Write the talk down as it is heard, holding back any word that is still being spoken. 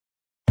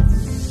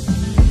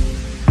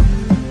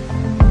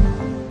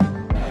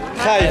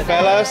Hi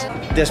fellas,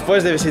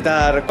 después de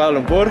visitar Kuala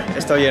Lumpur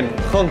estoy en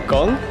Hong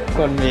Kong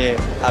con mi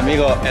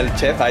amigo el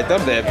chef Aitor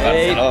de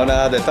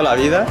Barcelona de toda la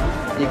vida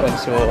y con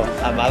su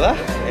amada.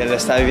 Él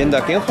está viviendo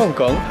aquí en Hong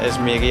Kong, es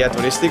mi guía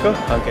turístico,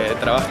 aunque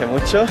trabaje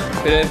mucho.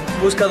 Pero he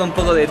buscado un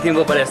poco de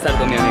tiempo para estar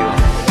con mi amigo.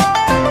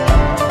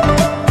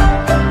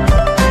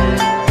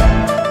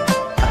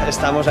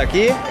 Estamos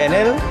aquí en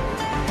el...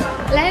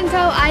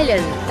 Lantau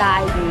Island,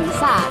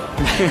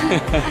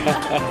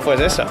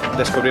 Pues eso,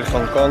 descubrir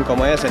Hong Kong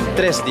como es en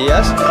 3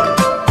 días.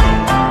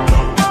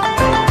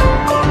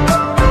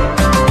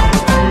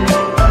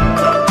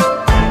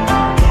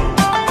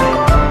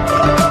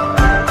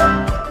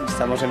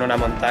 Estamos en una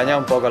montaña,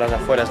 un poco a las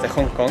afueras de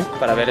Hong Kong,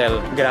 para ver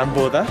el Gran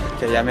Buda,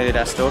 que ya me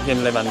dirás tú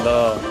quién le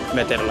mandó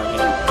meterlo aquí.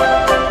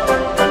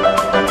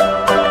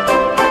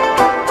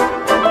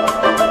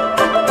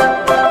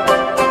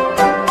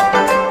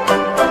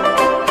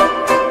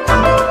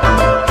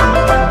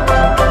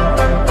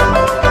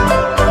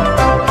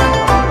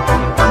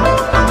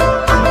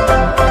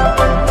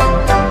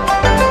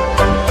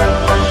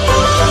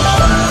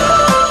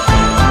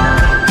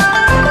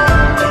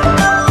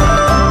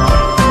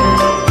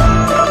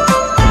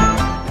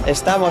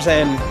 Estamos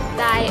en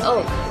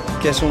DÍAS,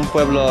 que es un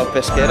pueblo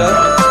pesquero.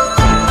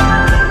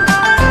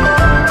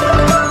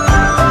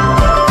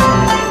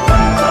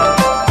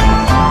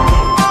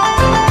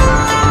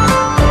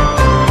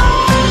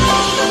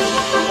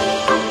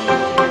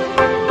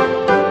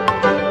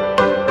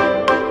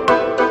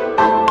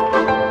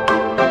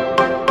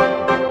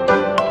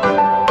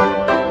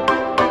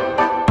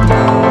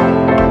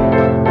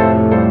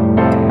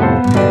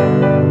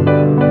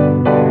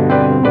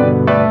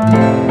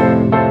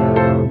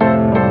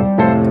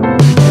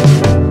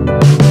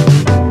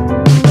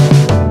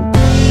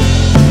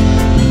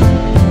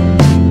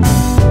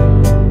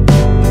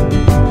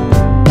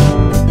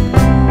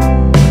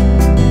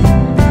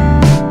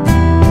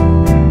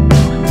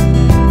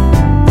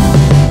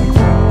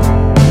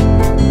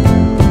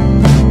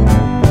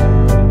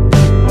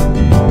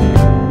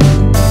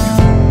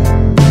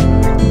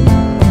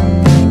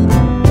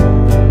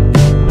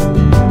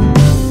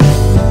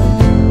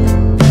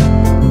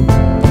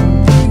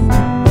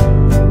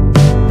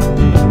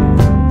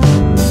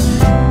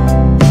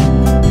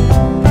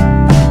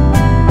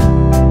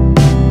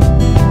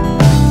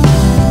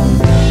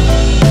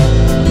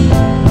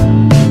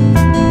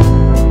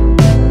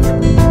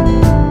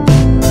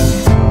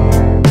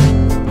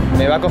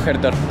 Va a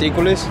coger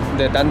tortícolis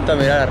de tanto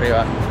mirar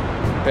arriba,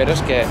 pero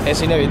es que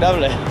es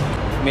inevitable.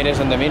 Mires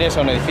donde mires,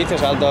 son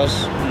edificios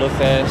altos,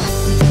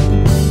 luces.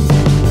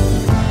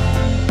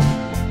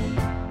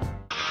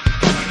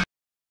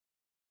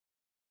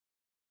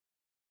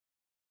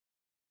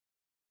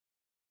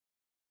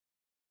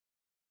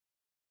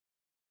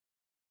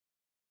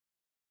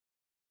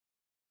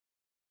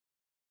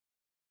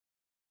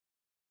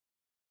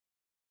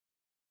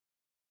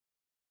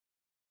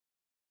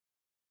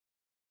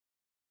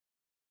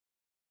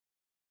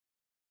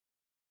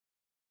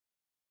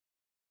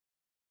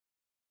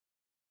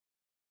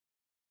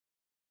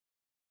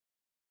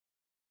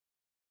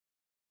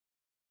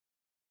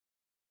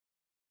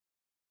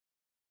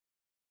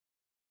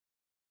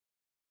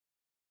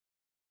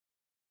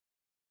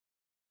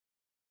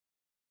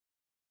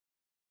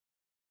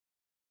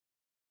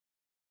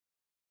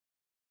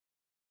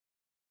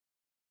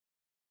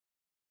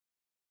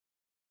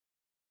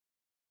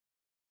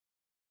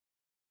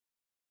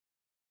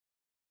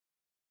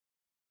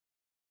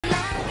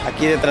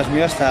 Aquí detrás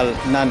mío está el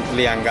Nan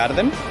Liang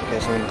Garden, que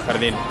es un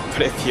jardín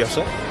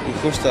precioso,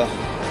 y justo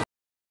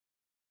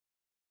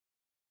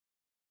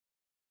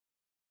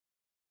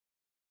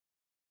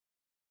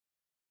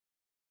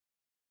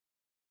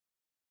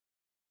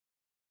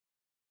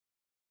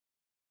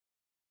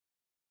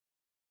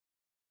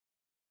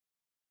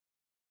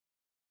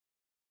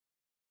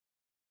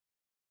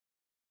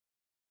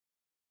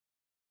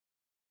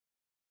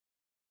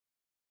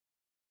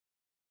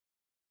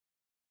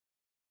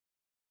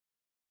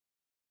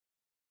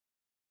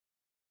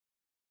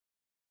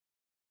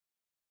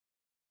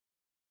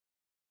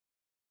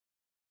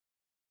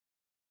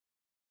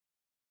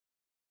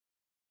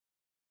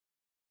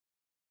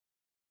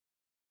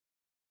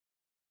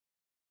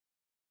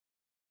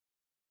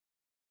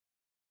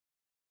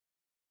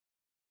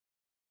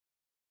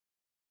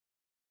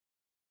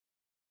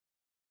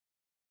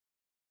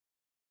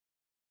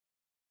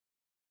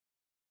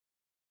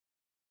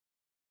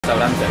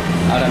restaurante.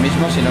 Ahora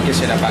mismo, si no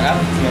quisiera pagar,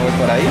 me voy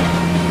por ahí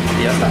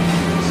y ya está.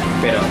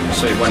 Pero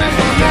soy buena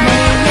gente.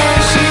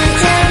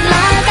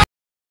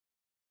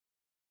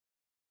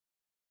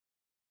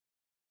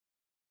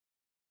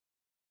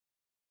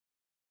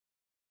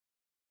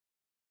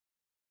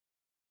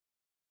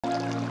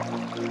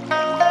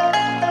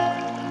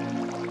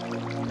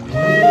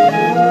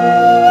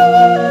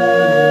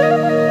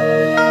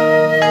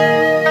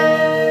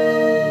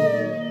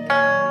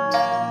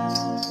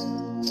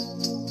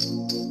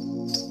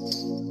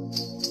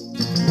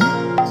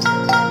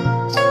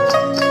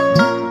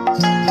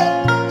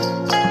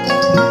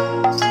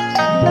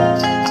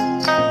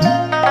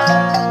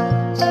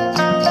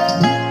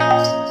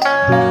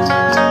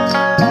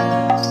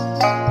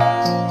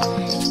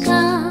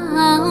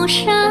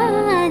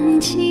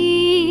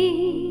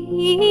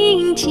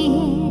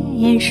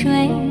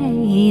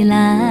 蔚蓝。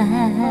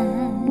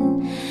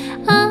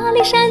阿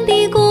里山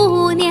的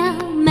姑娘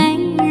美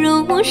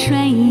如水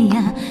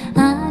呀，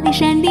阿里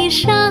山的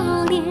少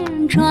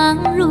年壮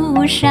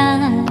如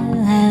山。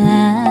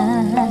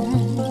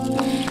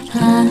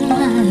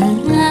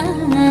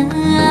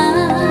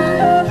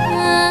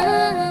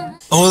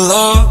Oh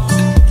Lord,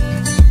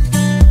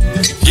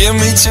 give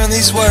me turn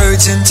these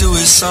words into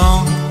a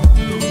song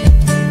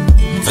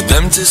for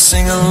them to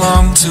sing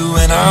along to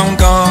when I'm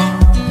gone.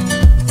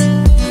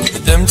 For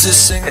them to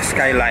sing.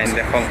 Skyline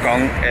de Hong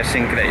Kong es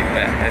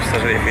increíble.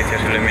 Estos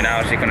edificios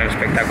iluminados y con el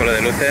espectáculo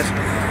de luces,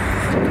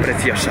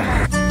 precioso.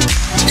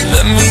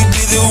 Let me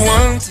be the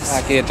one to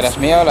Aquí detrás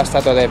mío la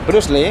estatua de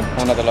Bruce Lee,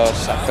 uno de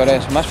los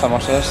actores más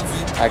famosos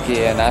aquí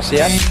en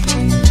Asia.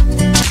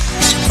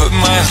 put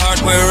my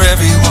heart where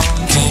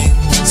everyone can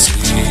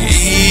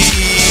see.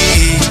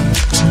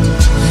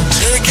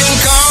 They can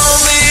call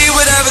me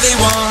whatever they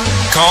want,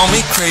 call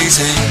me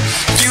crazy.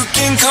 You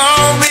can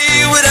call me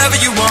whatever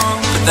you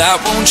want, but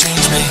that won't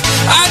change me.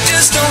 I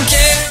just don't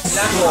care.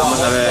 Vamos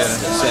a ver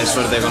si hay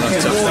suerte con los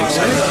chopsticks.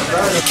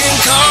 You can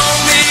call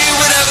me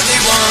whatever they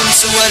want,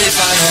 so what if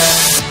I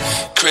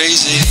am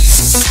crazy?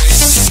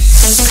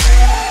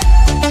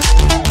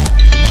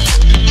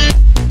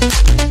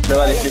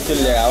 Prueba difícil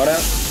llega ahora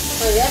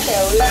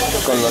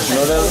con los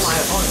noodles,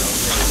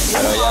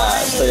 pero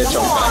ya estoy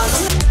hecho un crack.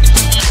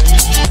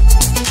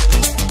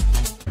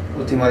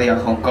 Último día en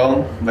Hong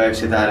Kong, voy a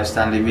visitar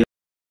Stanley.